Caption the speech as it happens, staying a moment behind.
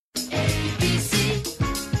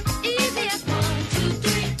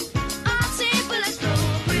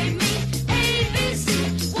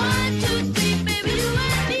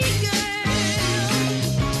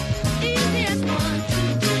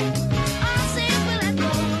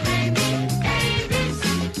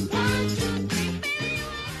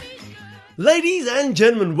Ladies and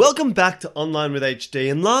gentlemen, welcome back to Online with HD.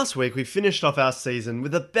 And last week we finished off our season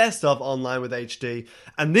with the best of Online with HD.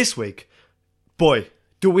 And this week, boy,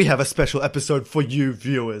 do we have a special episode for you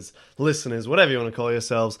viewers, listeners, whatever you want to call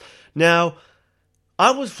yourselves. Now, I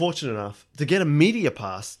was fortunate enough to get a media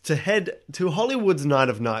pass to head to Hollywood's Night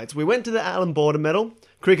of Nights. We went to the Alan Border Medal,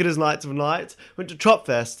 Cricketers' Nights of Nights, went to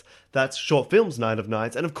Tropfest, that's Short Films Night of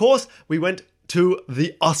Nights, and of course we went to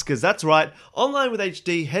the Oscars. That's right, Online with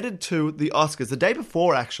HD headed to the Oscars the day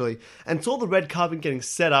before actually, and saw the red carpet getting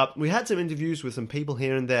set up. We had some interviews with some people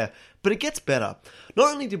here and there, but it gets better.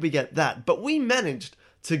 Not only did we get that, but we managed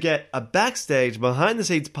to get a backstage,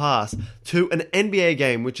 behind-the-scenes pass to an NBA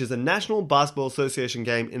game, which is a National Basketball Association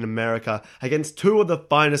game in America, against two of the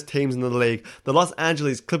finest teams in the league, the Los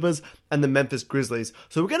Angeles Clippers and the Memphis Grizzlies.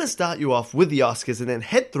 So we're going to start you off with the Oscars and then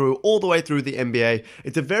head through all the way through the NBA.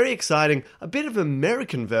 It's a very exciting, a bit of an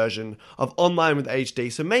American version of Online with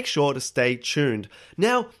HD, so make sure to stay tuned.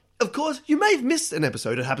 Now, of course, you may have missed an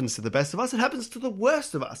episode. It happens to the best of us. It happens to the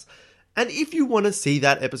worst of us. And if you want to see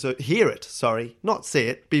that episode, hear it, not see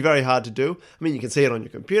it, be very hard to do. I mean, you can see it on your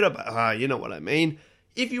computer, but you know what I mean.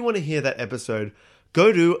 If you want to hear that episode,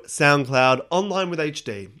 go to SoundCloud, Online with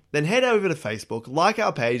HD. Then head over to Facebook, like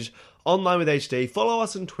our page, Online with HD, follow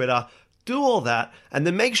us on Twitter, do all that, and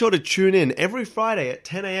then make sure to tune in every Friday at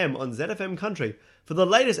 10 a.m. on ZFM Country for the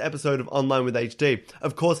latest episode of Online with HD.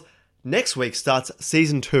 Of course, next week starts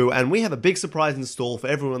Season 2, and we have a big surprise in store for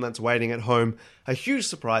everyone that's waiting at home. A huge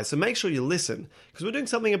surprise, so make sure you listen, because we're doing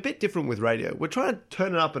something a bit different with radio. We're trying to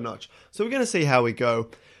turn it up a notch, so we're going to see how we go.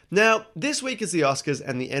 Now, this week is the Oscars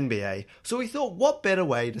and the NBA, so we thought what better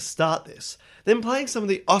way to start this than playing some of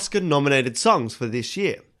the Oscar-nominated songs for this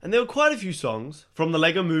year. And there were quite a few songs, from the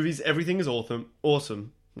Lego movies Everything is Awesome,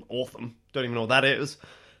 don't even know what that is,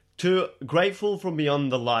 to Grateful from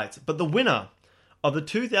Beyond the Lights. But the winner of the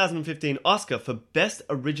 2015 Oscar for Best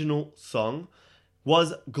Original Song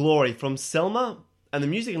was Glory from Selma, and the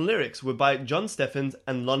music and lyrics were by John Steffens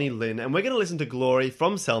and Lonnie Lynn. And we're going to listen to Glory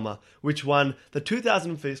from Selma, which won the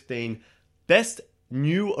 2015 Best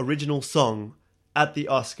New Original Song at the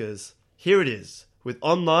Oscars. Here it is, with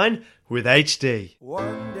Online with HD.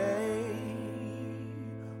 One day,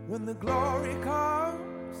 when the glory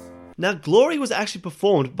comes. Now, Glory was actually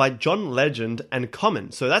performed by John Legend and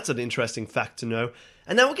Common, so that's an interesting fact to know.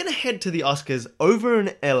 And now we're going to head to the Oscars over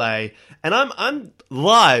in LA, and I'm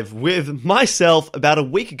live with myself about a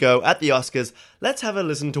week ago at the Oscars. Let's have a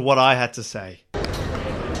listen to what I had to say.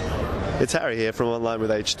 It's Harry here from Online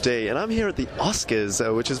with HD, and I'm here at the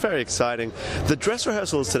Oscars, which is very exciting. The dress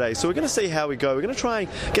rehearsal is today, so we're going to see how we go. We're going to try and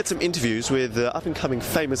get some interviews with up-and-coming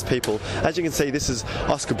famous people. As you can see, this is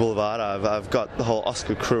Oscar Boulevard. I've got the whole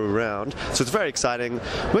Oscar crew around, so it's very exciting.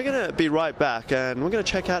 We're going to be right back, and we're going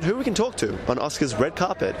to check out who we can talk to on Oscars red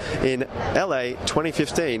carpet in LA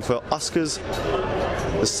 2015 for Oscars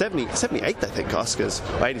the 78th, I think, Oscars,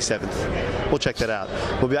 or 87th. We'll check that out.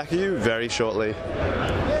 We'll be back with you very shortly.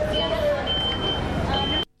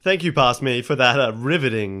 Thank you, Past Me, for that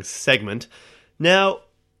riveting segment. Now,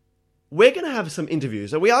 we're going to have some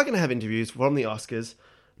interviews. We are going to have interviews from the Oscars.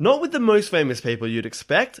 Not with the most famous people you'd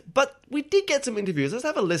expect, but we did get some interviews. Let's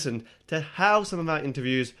have a listen to how some of our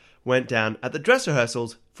interviews went down at the dress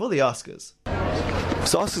rehearsals for the Oscars.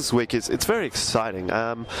 So Oscars week, it's very exciting.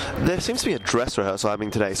 There seems to be a dress rehearsal happening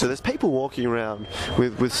today. So there's people walking around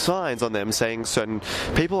with signs on them saying certain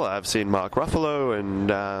people. I've seen Mark Ruffalo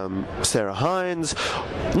and Sarah Hines.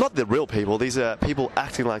 Not the real people. These are people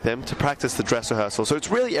acting like them to practice the dress rehearsal. So it's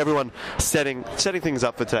really everyone setting things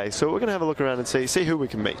up for today. So we're going to have a look around and see who we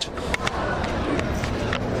can meet.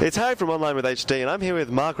 It's Harry from Online with HD, and I'm here with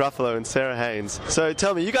Mark Ruffalo and Sarah Haynes. So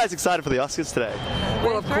tell me, you guys excited for the Oscars today?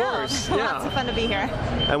 Well, of course, yeah. Lots of fun to be here.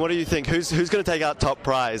 And what do you think? Who's going to take out top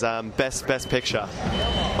prize, best picture?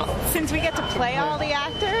 Since we get to play all the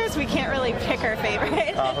actors, we can't really pick our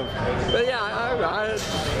favorite. But yeah,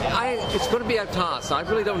 it's going to be a toss. I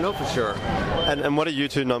really don't know for sure. And what are you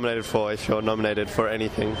two nominated for, if you're nominated for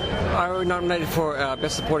anything? I was nominated for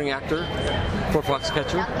Best Supporting Actor for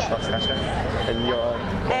Foxcatcher. Foxcatcher. And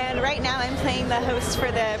you're... And right now I'm playing the host for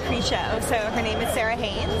the pre-show. So her name is Sarah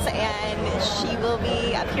Haynes, and she will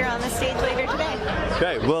be up here on the stage later today.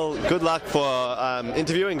 Great. Well, good luck for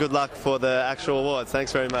interviewing. Good luck for the actual awards.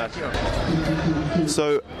 Thanks very much.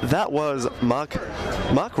 So that was Mark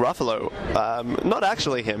Ruffalo. Not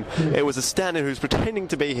actually him. It was a stand-in who's pretending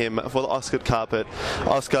to be him for the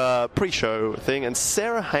Oscar pre-show thing, and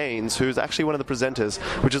Sarah Haynes, who's actually one of the presenters,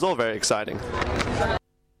 which is all very exciting.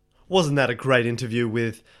 Wasn't that a great interview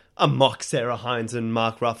with a mock Sarah Hines and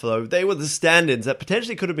Mark Ruffalo. They were the stand-ins that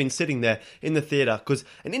potentially could have been sitting there in the theatre. Because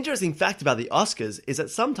an interesting fact about the Oscars is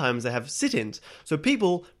that sometimes they have sit-ins. So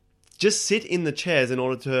people just sit in the chairs in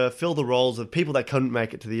order to fill the roles of people that couldn't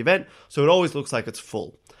make it to the event. So it always looks like it's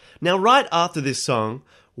full. Now, right after this song,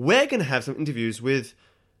 we're going to have some interviews with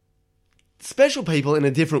special people in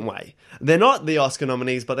a different way. They're not the Oscar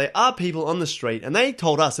nominees, but they are people on the street, and they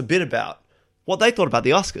told us a bit about what they thought about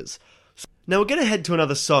the Oscars. Now we're going to head to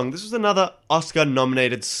another song. This was another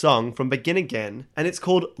Oscar-nominated song from Begin Again, and it's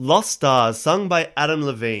called Lost Stars, sung by Adam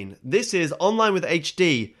Levine. This is Online with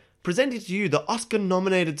HD, presenting to you the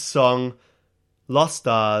Oscar-nominated song Lost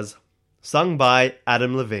Stars, sung by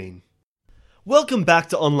Adam Levine. Welcome back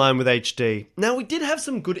to Online with HD. Now we did have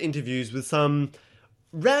some good interviews with some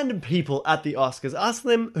random people at the Oscars,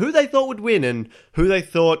 asking them who they thought would win and who they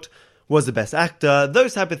thought was the best actor,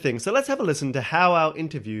 those type of things. So let's have a listen to how our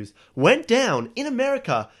interviews went down in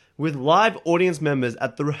America with live audience members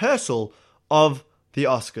at the rehearsal of the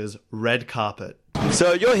Oscars red carpet.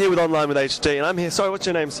 So you're here with Online with HD, and I'm here. Sorry, what's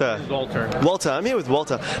your name, sir? Walter. Walter. I'm here with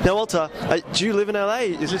Walter. Now, Walter, do you live in LA?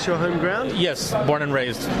 Is this your home ground? Yes, born and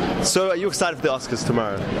raised. So, are you excited for the Oscars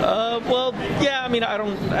tomorrow? Well, yeah. I mean,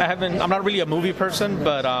 I'm not really a movie person,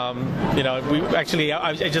 but I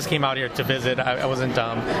just came out here to visit. I wasn't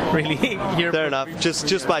really here. Fair enough.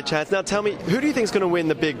 Just by chance. Now, tell me, who do you think is going to win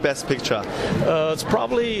the big Best Picture? It's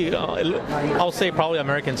probably, I'll say probably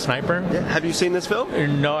American Sniper. Yeah. Have you seen this film?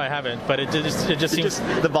 No, I haven't. But it just seems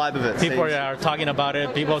the vibe of it. People are talking about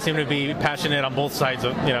it. People seem to be passionate on both sides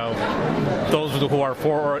of those who are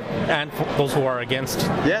for and those who are against.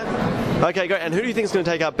 Yeah. Okay, great. And who do you think is going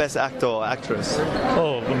to take out Best Actor or Actress?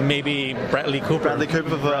 Oh, maybe Bradley Cooper. Bradley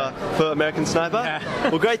Cooper for American Sniper? Yeah.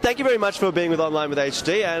 Well, great. Thank you very much for being with Online with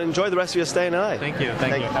HD, and enjoy the rest of your stay in LA. Thank you.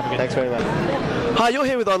 Thank you. Have a good Thanks day. very much. Hi, you're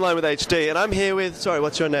here with Online with HD, and I'm here with, sorry,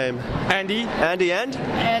 what's your name? Andy. Andy and?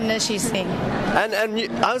 And she's sing. I'm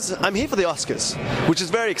here for the Oscars, which is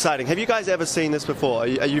very exciting. Have you guys ever seen this before?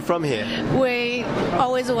 Are you from here? We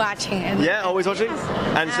always watching. And yeah, always watching?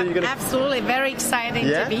 And so you're going to... Absolutely, very exciting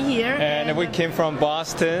to be here. And we came from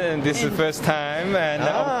Boston, and this is the first time. And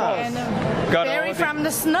very from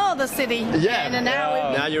the snow, the city. Yeah. And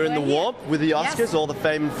now you're in the warmth with the Oscars, yes. all the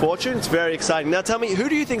fame and fortune. It's very exciting. Now tell me, who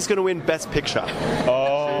do you think is going to win Best Picture?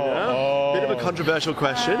 Bit of a controversial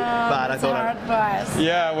question, but I thought...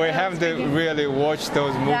 Yeah, we have to really watch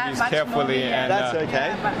those movies carefully. And that's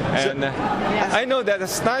okay. And I know that the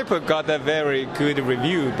Sniper got a very good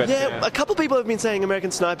review, but... Yeah, a couple people have been saying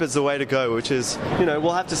American Sniper is the way to go, which is,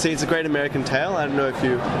 we'll have to see. It's a great American tale. I don't know if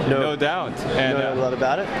you know... No doubt. And, know a lot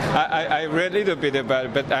about it. I read a little bit about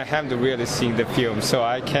it, but I haven't really seen the film, so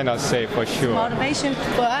I cannot say for sure. Motivation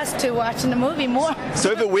for us to watch the movie more.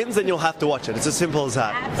 So if it wins, then you'll have to watch it. It's as simple as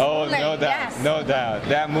that. Absolutely. Oh, no doubt. Yes. No doubt.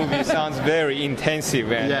 That movie sounds very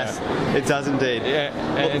intensive. And, yes, it does indeed. Yeah,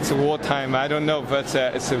 and it's wartime. I don't know, but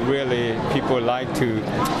it's really, people like to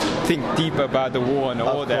think deep about the war and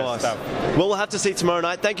all that stuff. Well, we'll have to see tomorrow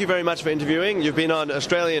night. Thank you very much for interviewing. You've been on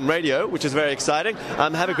Australian radio, which is very exciting.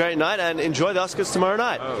 Have a great night and enjoy the Oscars tomorrow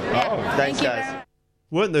night. Thanks, guys.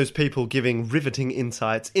 Weren't those people giving riveting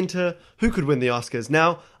insights into who could win the Oscars?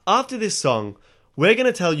 Now, after this song, we're going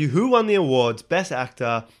to tell you who won the awards: Best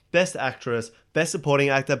Actor, Best Actress, Best Supporting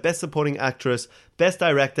Actor, Best Supporting Actress, Best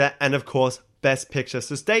Director, and of course, Best Picture.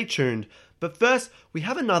 So stay tuned. But first, we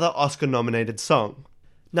have another Oscar-nominated song.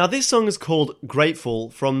 Now, this song is called Grateful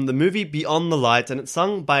from the movie Beyond the Lights, and it's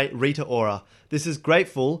sung by Rita Ora. This is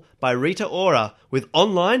Grateful by Rita Ora with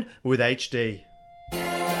Online with HD.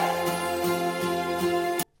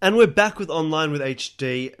 And we're back with Online with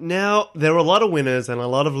HD. Now, there are a lot of winners and a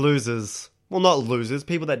lot of losers. Well, not losers,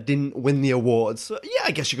 people that didn't win the awards. So, yeah,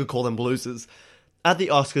 I guess you could call them losers. At the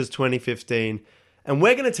Oscars 2015. And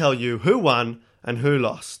we're going to tell you who won and who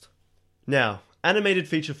lost. Now, animated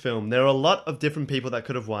feature film. There are a lot of different people that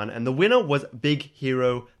could have won, and the winner was Big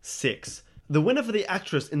Hero 6. The winner for the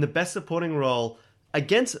actress in the Best Supporting Role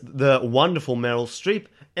against the wonderful Meryl Streep,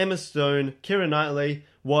 Emma Stone, Keira Knightley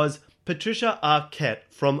was Patricia Arquette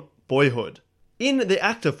from Boyhood. In the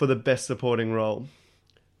actor for the Best Supporting Role,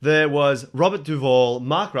 there was Robert Duvall,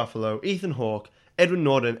 Mark Ruffalo, Ethan Hawke, Edward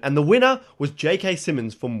Norton, and the winner was J.K.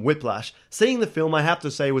 Simmons from Whiplash. Seeing the film, I have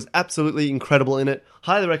to say, was absolutely incredible in it.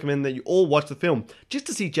 Highly recommend that you all watch the film. Just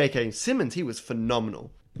to see J.K. Simmons, he was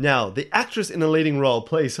phenomenal. Now, the actress in a leading role,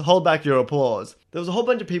 please hold back your applause. There was a whole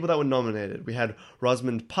bunch of people that were nominated. We had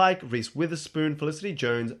Rosamund Pike, Reese Witherspoon, Felicity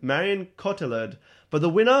Jones, Marion Cotillard, but the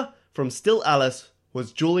winner from Still Alice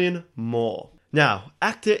was Julianne Moore. Now,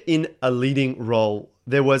 actor in a leading role,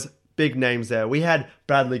 there was big names there. We had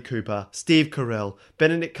Bradley Cooper, Steve Carell,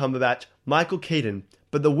 Benedict Cumberbatch, Michael Keaton,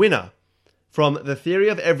 But the winner from The Theory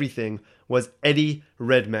of Everything was Eddie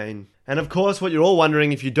Redmayne. And of course, what you're all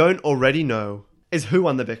wondering, if you don't already know, is who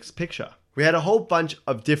won the Best Picture. We had a whole bunch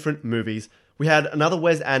of different movies. We had another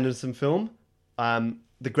Wes Anderson film,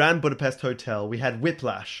 The Grand Budapest Hotel. We had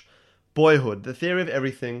Whiplash, Boyhood, The Theory of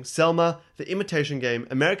Everything, Selma, The Imitation Game,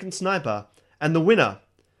 American Sniper, and the winner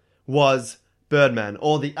was Birdman,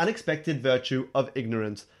 or The Unexpected Virtue of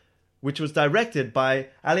Ignorance, which was directed by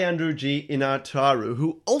Alejandro G. Inarritu,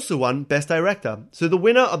 who also won Best Director. So the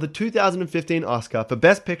winner of the 2015 Oscar for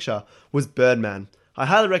Best Picture was Birdman. I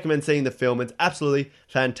highly recommend seeing the film. It's absolutely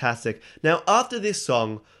fantastic. Now, after this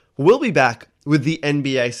song, we'll be back with the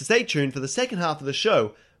NBA, so stay tuned for the second half of the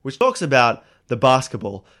show, which talks about the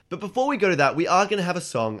basketball. But before we go to that, we are going to have a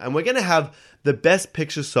song, and we're going to have the Best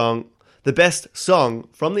Picture song, the best song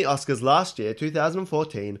from the Oscars last year,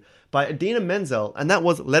 2014, by Idina Menzel, and that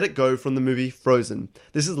was Let It Go from the movie Frozen.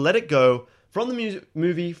 This is Let It Go from the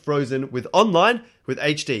movie Frozen with Online with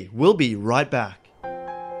HD. We'll be right back.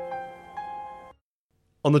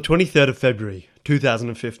 On the 23rd of February,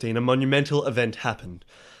 2015, a monumental event happened.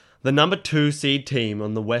 The number 2 seed team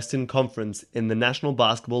on the Western Conference in the National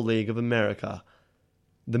Basketball League of America,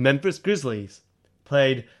 the Memphis Grizzlies,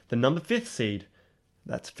 played the number 5th seed,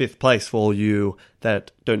 that's 5th place for all you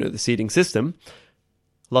that don't know the seeding system,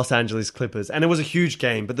 Los Angeles Clippers. And it was a huge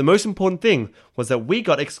game, but the most important thing was that we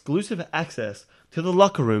got exclusive access to the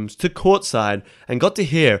locker rooms, to courtside, and got to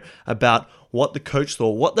hear about what the coach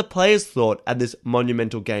thought, what the players thought at this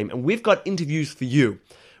monumental game. And we've got interviews for you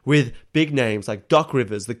with big names like Doc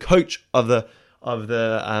Rivers, the coach of the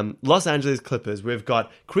Los Angeles Clippers. We've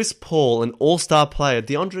got Chris Paul, an all-star player,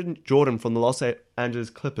 DeAndre Jordan from the Los Angeles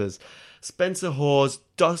Clippers, Spencer Hawes,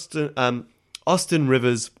 Austin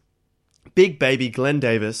Rivers, Big Baby Glenn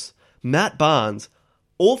Davis, Matt Barnes,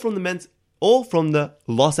 all from the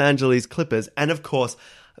Los Angeles Clippers, and of course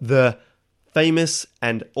the famous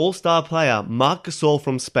and all-star player Marc Gasol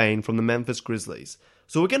from Spain from the Memphis Grizzlies.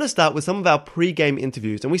 So we're going to start with some of our pre-game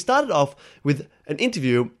interviews, and we started off with an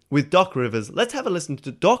interview with Doc Rivers. Let's have a listen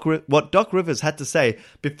to what Doc Rivers had to say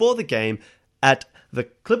before the game at the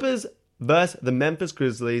Clippers versus the Memphis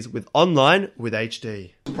Grizzlies with Online with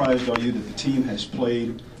HD. Surprised are you that the team has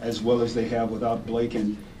played as well as they have without Blake?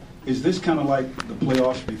 And is this kind of like the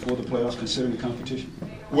playoffs before the playoffs, considering the competition?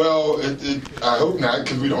 Well, I hope not,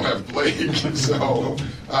 because we don't have Blake. So,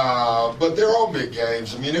 but they're all big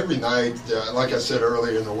games. I mean, every night, like I said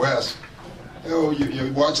earlier in the West,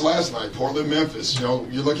 you watched last night, Portland, Memphis. You're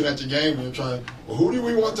looking at the game and you're trying, well, who do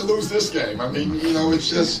we want to lose this game? I mean, it's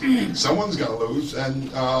just someone's going to lose, and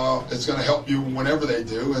it's going to help you whenever they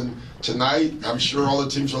do. And tonight, I'm sure all the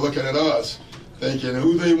teams are looking at us, thinking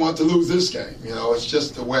who they want to lose this game. It's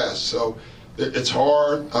just the West, so it's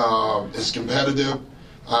hard. It's competitive.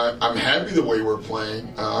 I'm happy the way we're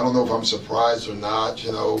playing. I don't know if I'm surprised or not.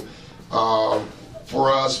 For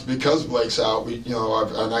us, because Blake's out,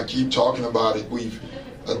 and I keep talking about it, we've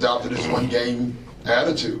adopted this one-game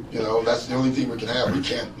attitude. That's the only thing we can have. We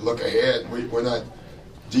can't look ahead. We're not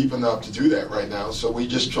deep enough to do that right now, so we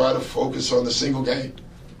just try to focus on the single game.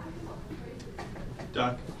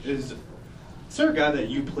 Doc, is there a guy that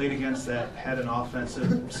you played against that had an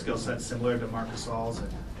offensive skill set similar to Marc Gasol's and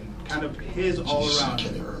kind of his all-around? I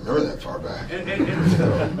can't even remember that far back.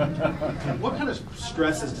 And what kind of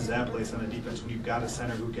stresses does that place on the defense when you've got a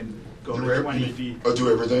center who can go to 20 feet? Do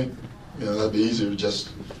everything. That'd be easier to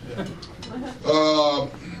just...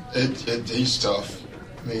 he's tough.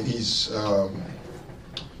 I mean, he's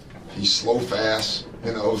slow, fast,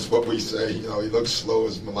 is what we say. He looks slow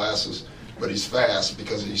as molasses, but he's fast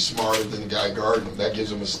because he's smarter than the guy guarding him. That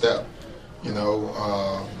gives him a step.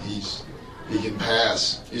 He can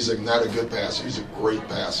pass. He's not a good passer. He's a great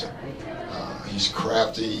passer. He's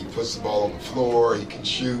crafty. He puts the ball on the floor. He can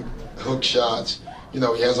shoot hook shots. He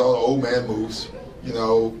has all the old man moves.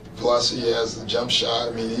 Plus he has the jump shot.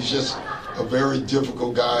 I mean, he's just a very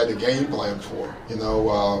difficult guy to game plan for.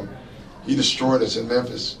 He destroyed us in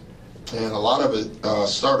Memphis. And a lot of it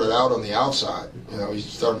started out on the outside. He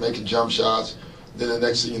started making jump shots. Then the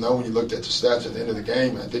next thing you know, when you looked at the stats at the end of the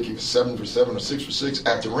game, I think he was 7 for 7 or 6 for 6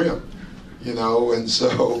 at the rim. And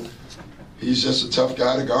so he's just a tough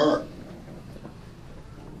guy to guard.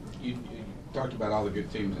 You talked about all the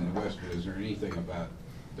good teams in the West, but is there anything about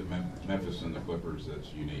the Memphis and the Clippers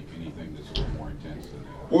that's unique, anything that's a little more intense than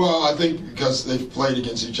that? Well, I think because they've played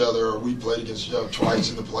against each other, or we played against each other twice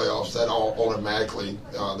in the playoffs, that all automatically,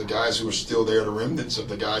 the guys who are still there, the remnants of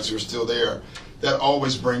the guys who are still there, that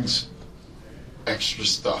always brings extra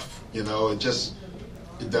stuff.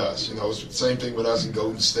 It does. It's the same thing with us in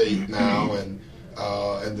Golden State now, and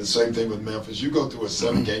the same thing with Memphis. You go through a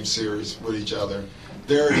 7-game series with each other,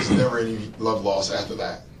 there is never any love lost after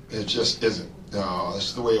that. It just isn't.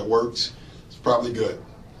 That's the way it works. It's probably good.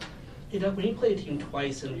 Hey, Doug, when you play a team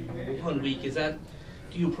twice in 1 week,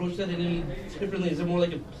 do you approach that any differently? Is it more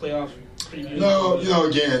like a playoff preview? No,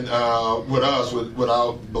 again, with us,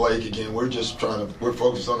 without Blake, again, we're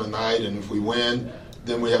focused on the night, and if we win,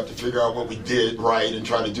 then we have to figure out what we did right and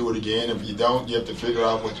try to do it again. If you don't, you have to figure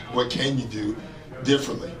out what can you do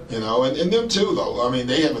differently, and them too, though. I mean,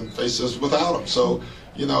 they haven't faced us without them, so,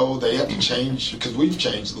 they have to change, because we've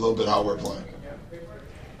changed a little bit how we're playing.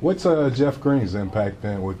 What's Jeff Green's impact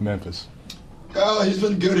been with Memphis? He's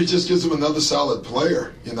been good. He just gives them another solid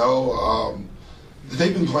player,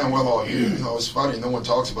 They've been playing well all year. It's funny, no one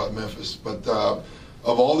talks about Memphis, but of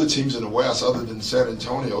all the teams in the West, other than San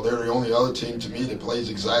Antonio, they're the only other team to me that plays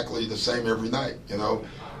exactly the same every night,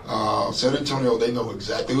 San Antonio, they know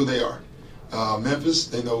exactly who they are. Memphis,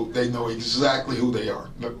 they know exactly who they are.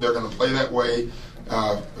 They're going to play that way.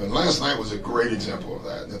 And last night was a great example of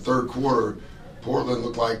that. In the third quarter, Portland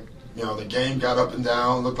looked like, the game got up and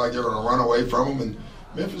down, looked like they were going to run away from them, and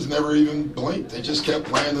Memphis never even blinked. They just kept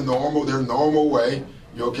playing their normal way.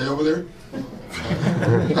 You okay over there?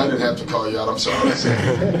 I didn't have to call you out, I'm sorry.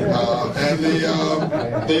 And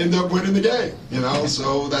they end up winning the game,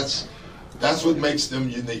 so that's what makes them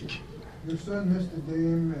unique. Your son missed the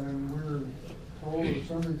game, and we're told, or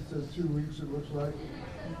somebody says 2 weeks, it looks like.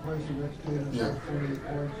 He plays the next game and scores 28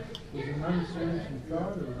 points. Was it not a serious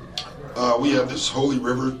thought? We have this Holy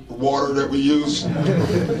River water that we use,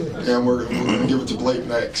 and we're going to give it to Blake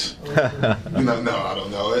next. No, I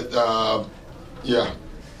don't know. Yeah,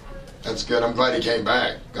 that's good. I'm glad he came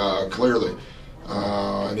back, clearly.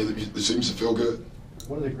 And it seems to feel good.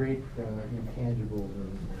 One of the great intangibles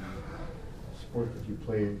of sport that you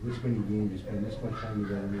play, this many games, you spend this much time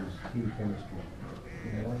together, is team chemistry.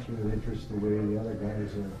 I watch you with interest the way the other guys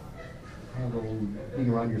handle being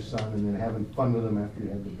around your son and then having fun with him after you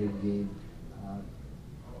have the big game.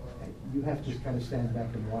 You have to kind of stand back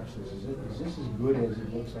and watch this. Is this as good as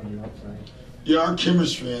it looks on the outside? Yeah, our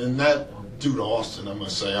chemistry, and that due to Austin, I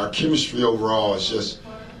must say, our chemistry overall is just,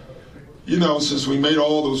 since we made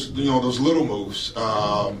all those, those little moves,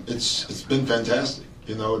 it's been fantastic.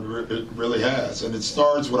 It really has, and it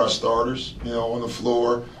starts with our starters, on the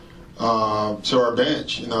floor. To our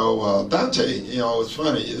bench, Dante, it's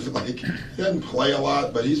funny. It's like he doesn't play a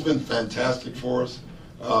lot, but he's been fantastic for us.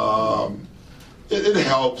 It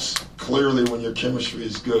helps clearly when your chemistry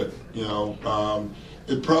is good.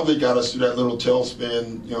 It probably got us through that little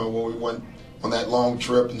tailspin, when we went on that long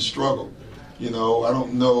trip and struggled. I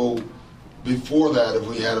don't know before that if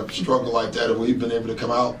we had a struggle like that, if we've been able to come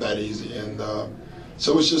out that easy. And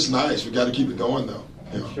so it's just nice. We got to keep it going though.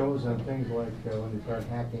 It shows on things like when you start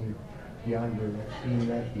hacking beyond your team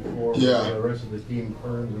that before the rest of the team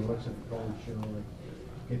turns and looks at the coach,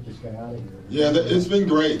 get this guy out of here. Yeah, it's been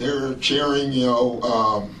great. They're cheering,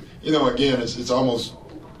 again, it's almost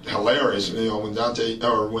hilarious, when Dante,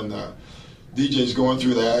 or when DJ's going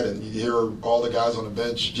through that and you hear all the guys on the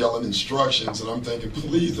bench yelling instructions, and I'm thinking,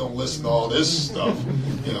 please don't listen to all this stuff.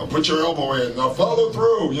 Put your elbow in, now follow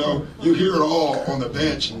through. You hear it all on the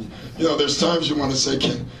bench, and there's times you want to say,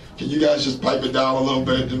 can you guys just pipe it down a little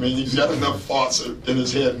bit? I mean, he's got enough thoughts in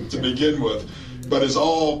his head to begin with, but it's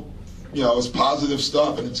all, it's positive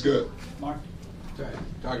stuff, and it's good. Mark,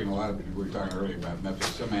 talking a lot of people, we were talking earlier about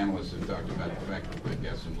Memphis. Some analysts have talked about the fact that they've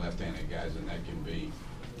got some left-handed guys, and that can be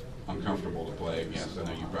uncomfortable to play against. I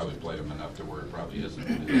know you probably played them enough to where it probably isn't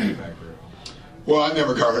a factor. Well, I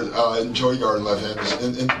never enjoy guarding left-handers,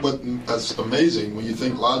 and that's amazing when you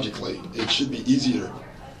think logically. It should be easier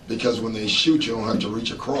because when they shoot, you don't have to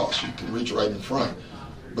reach across. You can reach right in front.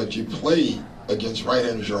 But you play against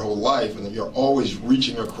right-handers your whole life, and you're always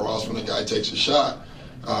reaching across when a guy takes a shot.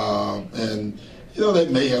 And that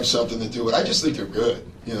may have something to do with it. I just think they're good.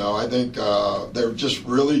 I think they're just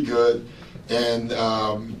really good. And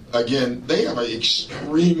again, they have an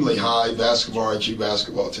extremely high basketball IQ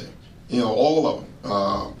basketball team. All of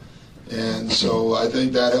them. And so I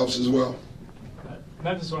think that helps as well.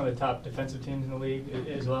 Memphis is one of the top defensive teams in the league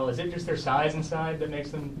as well. Is it just their size inside that makes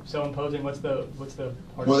them so imposing? What's the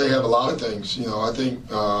part? Well, they have a lot of things. I think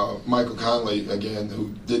Michael Conley, again, who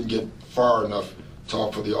didn't get far enough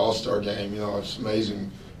talk for the All-Star game. It's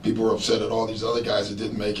amazing. People were upset at all these other guys that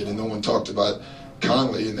didn't make it, and no one talked about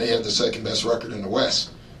Conley, and they had the second best record in the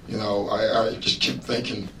West. I just keep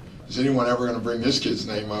thinking, is anyone ever going to bring this kid's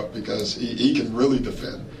name up, because he can really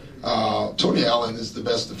defend. Tony Allen is the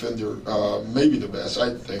best defender, maybe the best,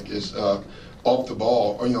 I think, is off the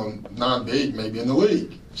ball, or non-big maybe in the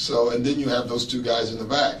league. So, and then you have those two guys in the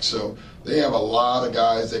back. So they have a lot of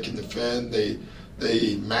guys that can defend. They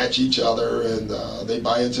they match each other, and they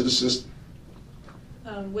buy into the system.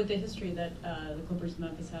 With the history that the Clippers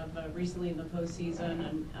Memphis have recently in the postseason,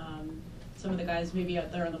 and some of the guys maybe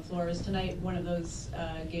out there on the floor, is tonight one of those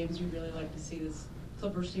games you'd really like to see this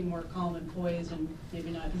Clippers team more calm and poised, and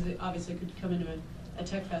maybe not, because it obviously could come into a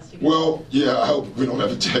tech fest again? Well, yeah, I hope we don't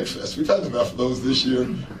have a tech fest. We've had enough of those this year.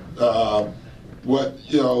 I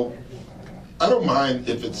don't mind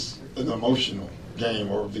if it's an emotional game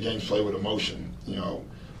or if the game's played with emotion.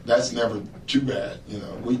 That's never too bad.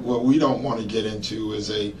 What we don't want to get into is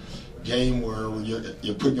a game where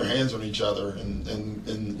you're putting your hands on each other and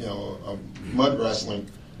mud wrestling,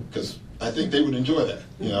 because I think they would enjoy that.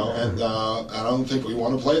 And I don't think we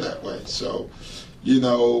want to play that way. So,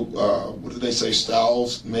 what do they say?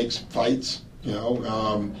 Styles makes fights.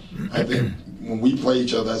 I think when we play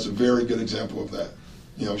each other, that's a very good example of that.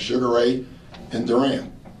 Sugar Ray and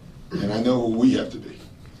Durant, and I know who we have to be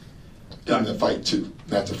in the fight too.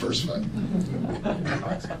 Not the first fight.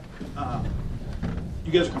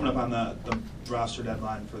 You guys are coming up on the roster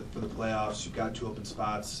deadline for the playoffs. You've got 2 open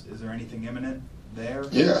spots. Is there anything imminent there?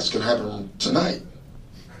 Yeah, it's going to happen tonight.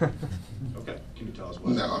 Okay. Can you tell us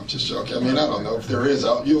what? No, I'm just joking. I don't know if there is.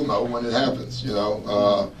 You'll know when it happens.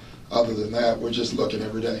 Other than that, we're just looking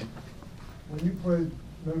every day. When you played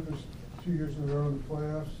Memphis 2 years in a row in the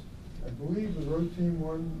playoffs, I believe the road team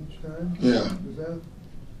won each time. Yeah. Does that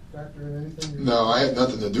factor in anything? No, I had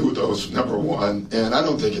nothing to do with those, number one. And I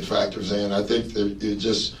don't think it factors in. I think they're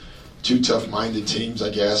just 2 tough-minded teams, I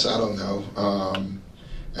guess. I don't know.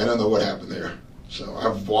 I don't know what happened there. So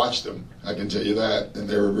I've watched them, I can tell you that, and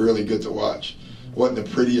they were really good to watch. Wasn't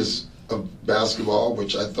the prettiest of basketball,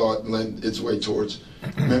 which I thought lent its way towards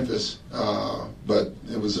Memphis, but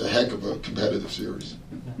it was a heck of a competitive series.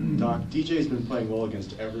 Doc, DJ's been playing well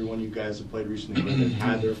against everyone you guys have played recently, whether they've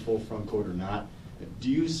had their full front court or not. Do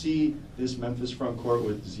you see this Memphis front court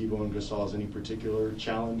with Z-Bo and Gasol as any particular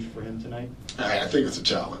challenge for him tonight? I think it's a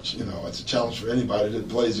challenge. It's a challenge for anybody that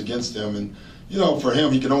plays against him. And, for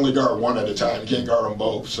him, he can only guard one at a time. He can't guard them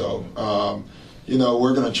both. So,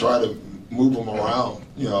 we're going to try to move them around,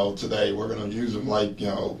 today. We're going to use them like,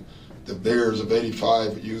 the Bears of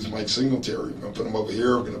 '85 would use Mike Singletary. We're going to put him over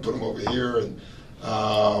here. We're going to put him over here. And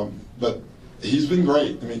but he's been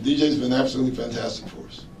great. DJ's been absolutely fantastic for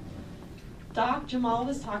us. Doc, Jamal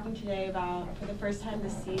was talking today about, for the first time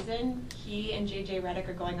this season, he and J.J. Redick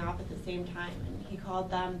are going off at the same time, and he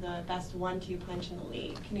called them the best 1-2 punch in the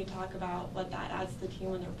league. Can you talk about what that adds to the team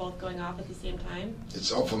when they're both going off at the same time?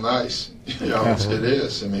 It's awful nice. It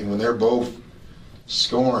is. When they're both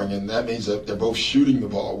scoring, and that means that they're both shooting the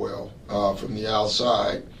ball well from the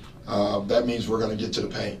outside, that means we're going to get to the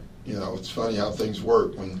paint. It's funny how things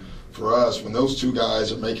work. For us, when those 2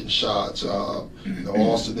 guys are making shots,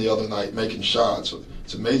 Austin the other night making shots,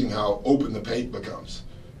 it's amazing how open the paint becomes,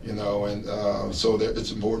 so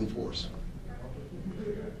it's important for us.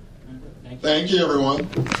 Thank you, everyone.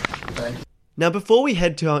 Thank you. Now, before we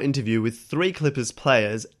head to our interview with 3 Clippers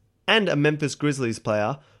players and a Memphis Grizzlies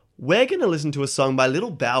player, we're going to listen to a song by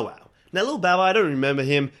Little Bow Wow. Now, Little Bow Wow, I don't remember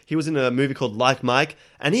him. He was in a movie called Like Mike,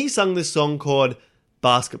 and he sung this song called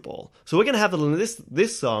Basketball. So we're going to have a listen to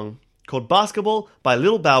this song called Basketball by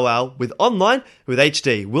Little Bow Wow with Online with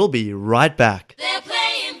HD. We'll be right back. They're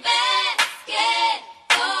playing basketball.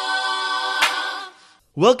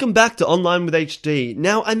 Welcome back to Online with HD.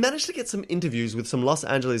 Now, I managed to get some interviews with some Los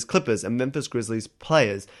Angeles Clippers and Memphis Grizzlies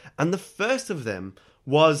players, and the first of them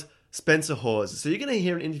was Spencer Hawes. So you're going to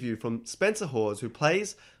hear an interview from Spencer Hawes, who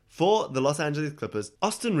plays for the Los Angeles Clippers,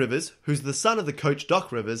 Austin Rivers, who's the son of the coach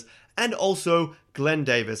Doc Rivers, and also Glenn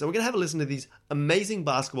Davis. And we're going to have a listen to these amazing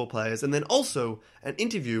basketball players, and then also an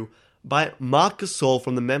interview by Marc Gasol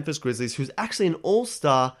from the Memphis Grizzlies, who's actually an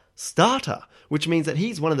all-star starter, which means that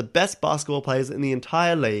he's one of the best basketball players in the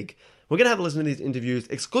entire league. We're going to have a listen to these interviews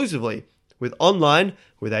exclusively with Online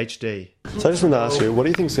with HD. So I just want to ask you, what do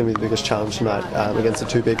you think is going to be the biggest challenge tonight against the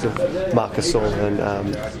 2 bigs of Marc Gasol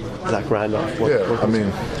and Zach Randolph?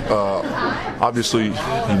 Obviously,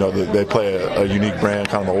 they play a unique brand,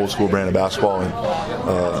 kind of an old school brand of basketball,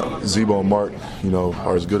 and Z-Bo and Mark,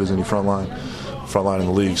 are as good as any front line in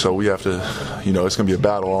the league. So we have to, it's going to be a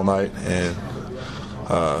battle all night, and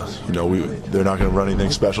they're not going to run anything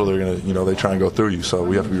special. They're going to, they try and go through you. So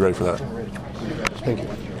we have to be ready for that. Thank you.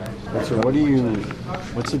 So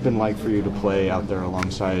what's it been like for you to play out there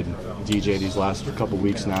alongside DJ these last couple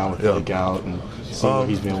weeks now with Blake out and seeing what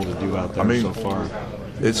he's been able to do out there so far?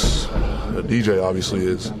 DJ obviously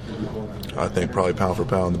is, I think, probably pound for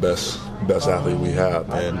pound the best athlete we have,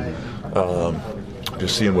 and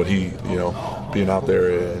just seeing what he, being out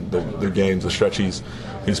there and the games, the stretch he's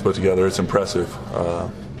put together, it's impressive.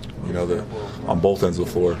 You know, on both ends of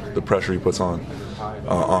the floor, the pressure he puts on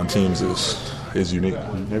teams is unique.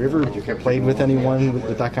 Have you ever played with anyone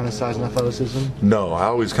with that kind of size and athleticism? No, I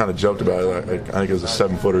always kind of joked about it. I think as a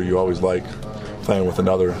 7-footer, you always like playing with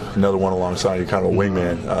another one alongside you, kind of a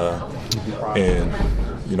wingman. And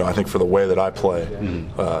you know, I think for the way that I play,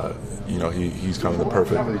 you know, he's kind of the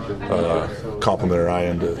perfect complementer I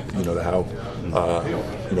am to, you know, to how,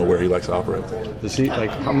 you know, where he likes to operate. Does he, like,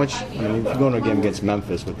 how much, I mean, if you go into a game against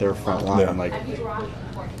Memphis with their front line, like,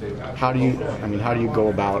 how do you go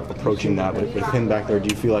about approaching that with him back there? Do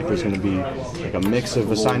you feel like there's going to be like a mix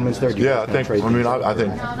of assignments there? I think,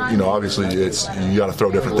 you know, obviously you got to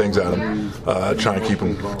throw different things at them, try and keep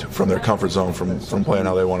them from their comfort zone from playing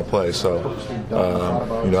how they want to play. So,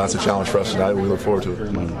 you know, that's a challenge for us tonight. We look forward to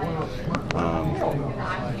it.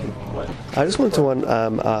 I just wanted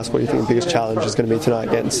to ask what you think the biggest challenge is going to be tonight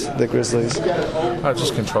against the Grizzlies.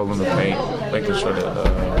 Just controlling the paint, making sure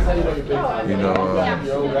that you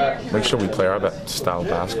know, make sure we play our style of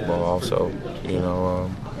basketball. Also, you know,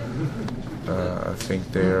 I think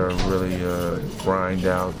they're really grind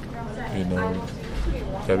out. You know, you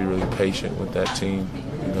gotta be really patient with that team.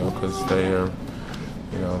 You know, because they are.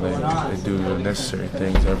 You know, they do the necessary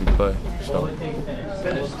things every play. So.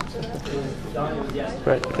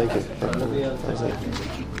 Great, thank you.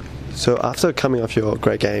 So after coming off your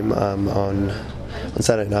great game on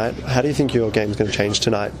Saturday night, how do you think your game is going to change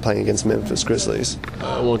tonight playing against the Memphis Grizzlies? It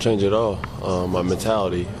won't change at all. My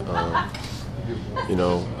mentality, you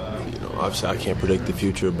know, obviously I can't predict the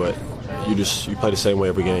future, but you play the same way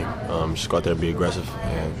every game. Just go out there and be aggressive,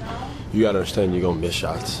 and you got to understand you're going to miss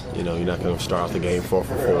shots. You know, you're not going to start out the game 4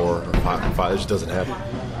 for 4 or 5 for 5. It just doesn't happen.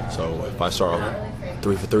 So if I start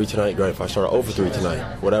 3 for 3 tonight, great. If I start 0 for 3 tonight,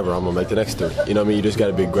 whatever, I'm going to make the next 3. You know what I mean? You just got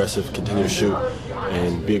to be aggressive, continue to shoot,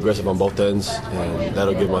 and be aggressive on both ends, and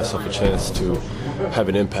that'll give myself a chance to have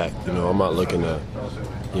an impact. You know, I'm not looking to,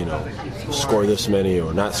 you know, score this many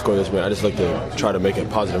or not score this many. I just like to try to make a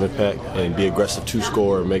positive impact and be aggressive to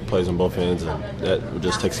score and make plays on both ends, and that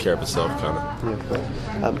just takes care of itself, kind of.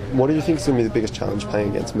 Yeah, what do you think is going to be the biggest challenge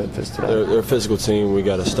playing against Memphis today? They're a physical team. We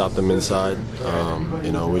got to stop them inside.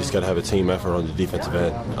 You know, we just got to have a team effort on the defensive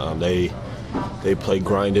end. They play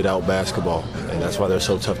grinded out basketball, and that's why they're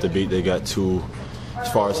so tough to beat. They got two.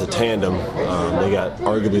 As far as the tandem, they got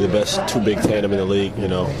arguably the best 2 big tandem in the league. You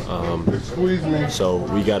know, so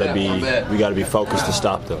we gotta be focused to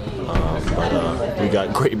stop them. But we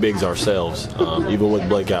got great bigs ourselves. Even with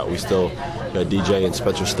Blake out, we still got DJ and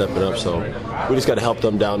Spencer stepping up. So we just got to help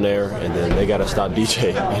them down there, and then they got to stop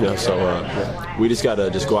DJ. You know, so we just got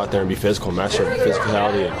to go out there and be physical, master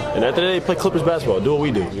physicality, and at the end of the day, play Clippers basketball. Do what we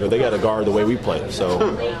do. You know, they got to guard the way we play. So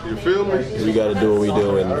you feel me? We got to do what we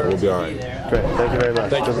do, and we'll be all right. Great, thank you very much.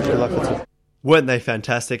 Thank you. Good luck with it. Weren't they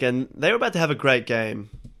fantastic? And they were about to have a great game.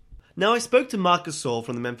 Now, I spoke to Marc Gasol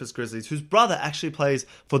from the Memphis Grizzlies, whose brother actually plays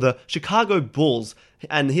for the Chicago Bulls,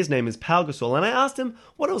 and his name is Pau Gasol. And I asked him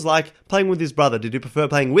what it was like playing with his brother. Did you prefer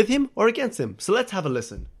playing with him or against him? So let's have a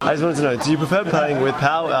listen. I just wanted to know, do you prefer playing with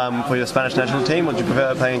Pau for your Spanish national team, or do you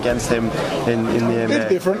prefer playing against him in the NBA? It's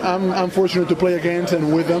different. I'm fortunate to play against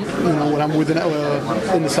and with them. You know, when I'm with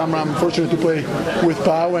in the summer, I'm fortunate to play with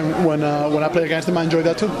Pau, and when I play against him, I enjoy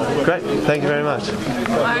that too. Great. Thank you very much.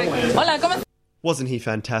 Wasn't he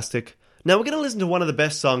fantastic? Now we're going to listen to one of the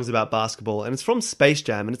best songs about basketball, and it's from Space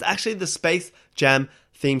Jam, and it's actually the Space Jam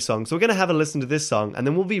theme song. So we're going to have a listen to this song, and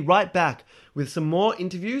then we'll be right back with some more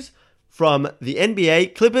interviews from the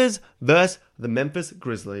NBA Clippers versus the Memphis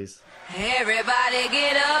Grizzlies. Everybody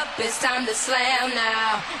get up, it's time to slam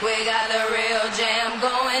now. We got the real jam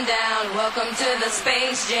going down. Welcome to the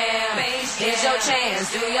Space Jam. Here's your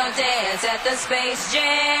chance, do your dance at the Space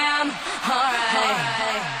Jam.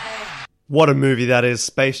 Alright. What a movie that is,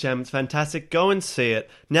 Space Jam. It's fantastic. Go and see it.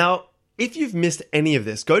 Now, if you've missed any of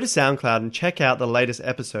this, go to SoundCloud and check out the latest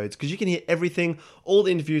episodes, because you can hear everything, all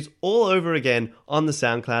the interviews, all over again on the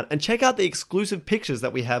SoundCloud, and check out the exclusive pictures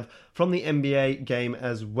that we have from the NBA game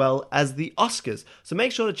as well as the Oscars. So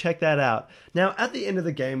make sure to check that out. Now, at the end of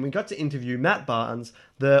the game, we got to interview Matt Barnes,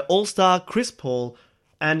 the All-Star Chris Paul,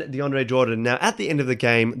 and DeAndre Jordan. Now, at the end of the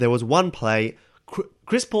game, there was one play.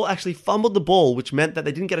 Chris Paul actually fumbled the ball, which meant that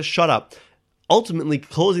they didn't get a shot up, ultimately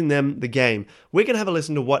causing them the game. We're going to have a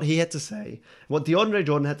listen to what he had to say, what DeAndre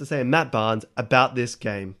Jordan had to say, and Matt Barnes about this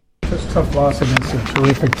game. It's a tough loss against a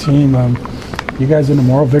terrific team. You guys into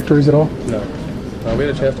moral victories at all? No. We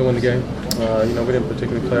had a chance to win the game. You know, we didn't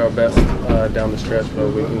particularly play our best down the stretch, but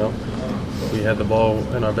we had the ball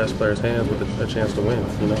in our best player's hands with a chance to win.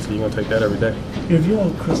 You know, so you're gonna take that every day. Your view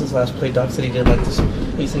on Chris's last play, Doc said he did like this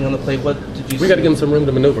pacing on the play. What did you? We got to give them some room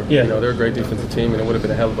to maneuver. Yeah. You know, they're a great defensive team, and it would have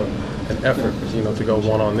been a hell of an effort, to go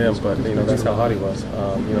one on them. But that's how hot he was.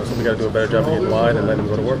 So we got to do a better job of getting wide and letting him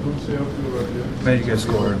go to work. Man, you guys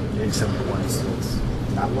scored 87 points. It's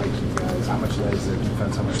not like you guys. How much of that is the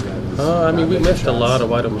defense? How much of that is? We missed a lot of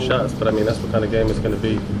wide open shots, but that's what kind of game it's going to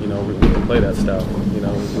be. We can play that style. We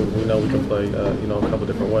know we can play a couple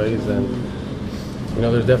different ways, and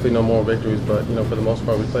there's definitely no more victories. But for the most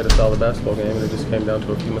part, we played a solid basketball game, and it just came down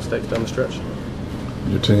to a few mistakes down the stretch.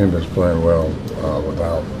 Your team is playing well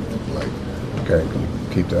without, can you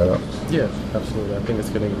keep that up? Yeah, absolutely. I think it's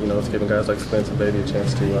giving guys like Spence and Baby a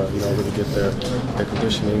chance to really get their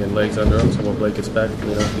conditioning and legs under them. So when Blake gets back,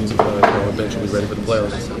 these guys eventually be ready for the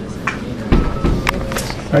playoffs.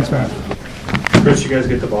 Thanks, Matt. Chris, you guys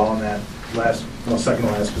get the ball on that second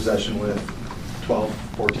to last possession with 12,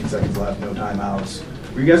 14 seconds left, no timeouts.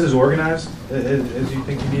 Were you guys as organized as you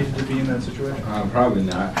think you needed to be in that situation? Probably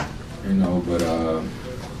not, but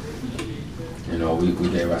we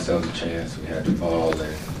gave ourselves a chance. We had the ball,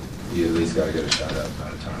 and you at least got to get a shot up by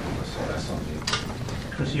the time. So that's on me.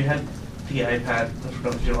 Chris, you had the iPad in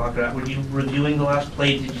front of your locker. Were you reviewing the last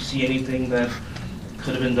play? Did you see anything that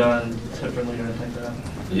could have been done differently or anything like that?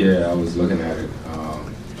 Yeah, I was looking at it.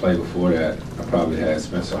 Play before that, I probably had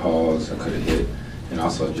Spencer Hawes I could have hit, and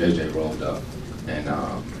also JJ rolled up and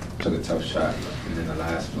took a tough shot. And then the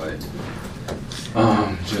last play,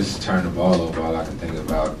 just turned the ball over. All I can think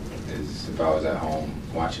about is if I was at home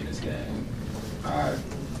watching this game, I'd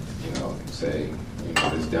say,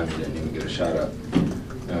 this dummy didn't even get a shot up.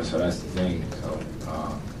 So that's the thing. So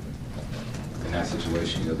in that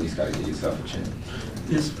situation, you at least got to give yourself a chance.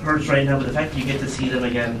 This hurts right now, but the fact that you get to see them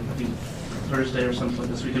again, I think Thursday or something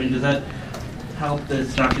this week, does that help that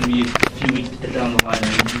it's not going to be a few weeks down the line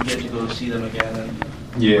and you get to go see them again?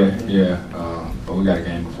 Yeah. But we got a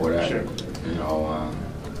game before that. Sure.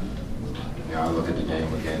 I look at the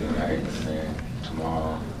game again tonight and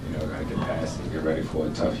tomorrow, got to get past it, get ready for a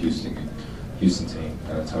tough Houston team,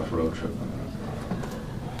 got a tough road trip.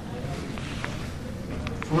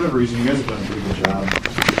 For whatever reason, you guys have done a pretty good job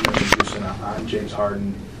introducing on James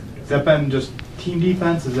Harden. Has that been just team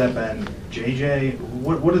defense? Has that been JJ?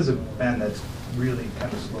 What has it been that's really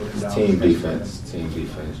kind of slowed him down? Team defense.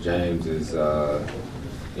 James is,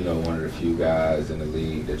 one of the few guys in the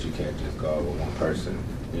league that you can't just guard with one person.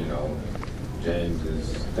 James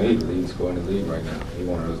is, I think he's the leading scorer in the league right now. He's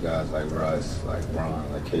one of those guys like Russ, like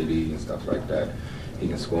Bron, like KD and stuff like that. He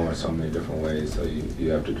can score in so many different ways, so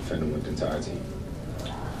you have to defend him with the entire team.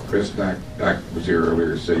 Chris, Dak was here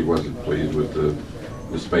earlier, said he wasn't pleased with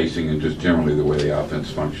the spacing and just generally the way the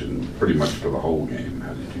offense functioned pretty much for the whole game.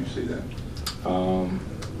 How did you see that?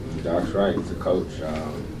 Doc's right. He's a coach.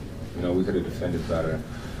 We could have defended better.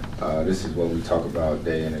 This is what we talk about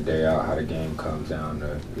day in and day out, how the game comes down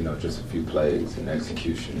to, just a few plays and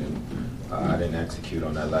execution. And I didn't execute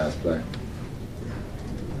on that last play.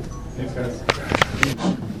 Thanks, guys.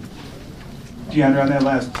 DeAndre, on that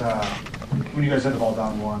last, when you guys had the ball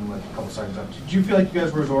down one with a couple seconds up, did you feel like you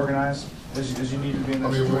guys were as organized as you needed to be in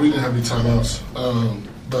that situation? We didn't have any timeouts.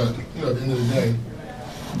 But, at the end of the day,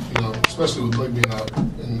 especially with Blake being out,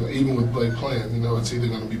 and even with Blake playing, it's either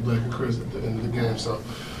going to be Blake or Chris at the end of the game. So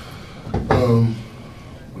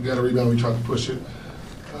we got a rebound. We tried to push it.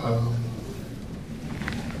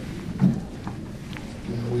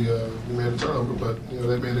 We made a turnover, but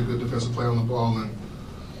they made a good defensive play on the ball, and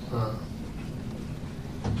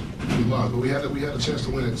we lost. But we had a chance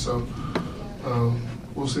to win it. So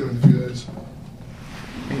we'll see in a few days.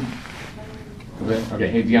 Okay.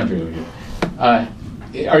 Hey, DeAndre over here.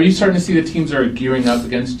 Are you starting to see the teams are gearing up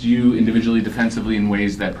against you individually, defensively, in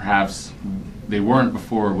ways that perhaps they weren't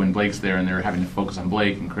before when Blake's there and they were having to focus on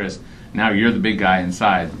Blake and Chris? Now you're the big guy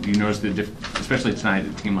inside. Do you notice especially tonight,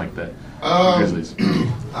 a team like the Grizzlies?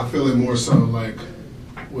 I feel it more so like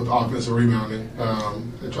with offensive rebounding.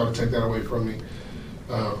 They try to take that away from me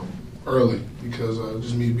early because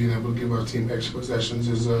just me being able to give our team extra possessions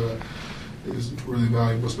is really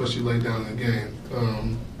valuable, especially late down in the game.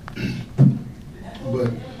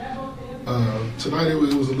 But tonight it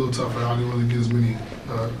was a little tougher. I didn't really get as many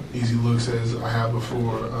easy looks as I had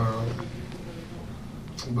before.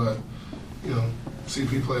 But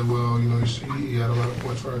CP played well. He had a lot of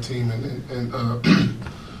points for our team, and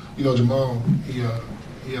Jamal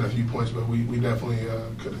he had a few points, but we definitely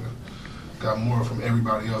could have got more from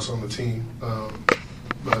everybody else on the team.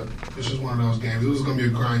 But it's just one of those games. It was going to be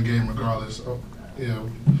a grind game regardless. So,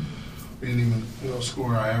 we didn't even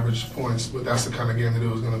score our average points, but that's the kind of game that it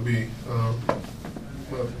was going to be.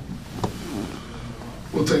 But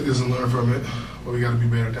we'll take this and learn from it. But we got to be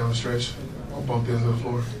better down the stretch on both ends of the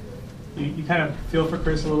floor. You kind of feel for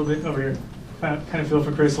Chris a little bit over here. kind of feel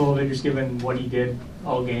for Chris a little bit, just given what he did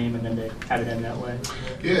all game and then to have it end that way?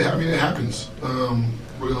 Yeah, I mean, it happens.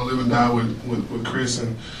 We're going to live and die with Chris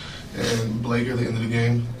and Blake at the end of the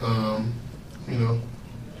game. You know,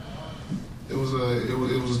 it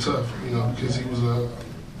was tough, you know, because he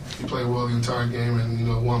played well the entire game and, you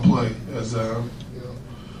know, one play as, you know.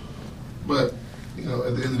 But, you know,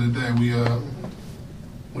 at the end of the day,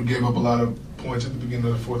 we gave up a lot of points at the beginning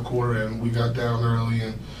of the fourth quarter and we got down early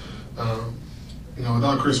and, you know,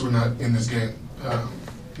 without Chris, we're not in this game,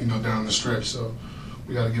 you know, down the stretch. So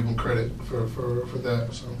we got to give him credit for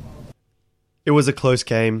that. So It was a close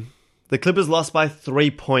game. The Clippers lost by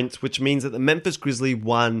 3 points, which means that the Memphis Grizzlies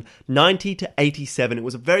won 90-87. It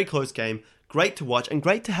was a very close game. Great to watch and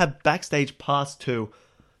great to have backstage pass too.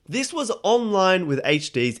 This was Online with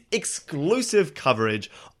HD's exclusive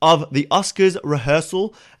coverage of the Oscars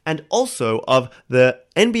rehearsal and also of the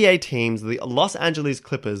NBA teams, the Los Angeles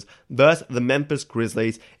Clippers versus the Memphis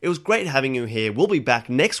Grizzlies. It was great having you here. We'll be back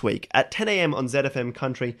next week at 10 a.m. on ZFM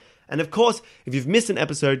Country. And of course, if you've missed an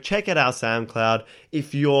episode, check out our SoundCloud.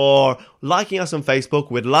 If you're liking us on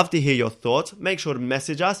Facebook, we'd love to hear your thoughts. Make sure to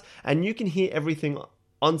message us and you can hear everything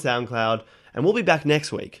on SoundCloud. And we'll be back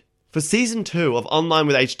next week for Season 2 of Online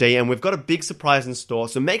with HD, and we've got a big surprise in store,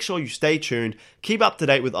 so make sure you stay tuned. Keep up to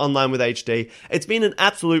date with Online with HD. It's been an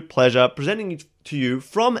absolute pleasure presenting it to you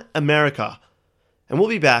from America. And we'll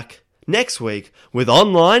be back next week with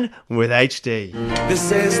Online with HD. This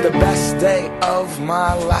is the best day of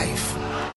my life.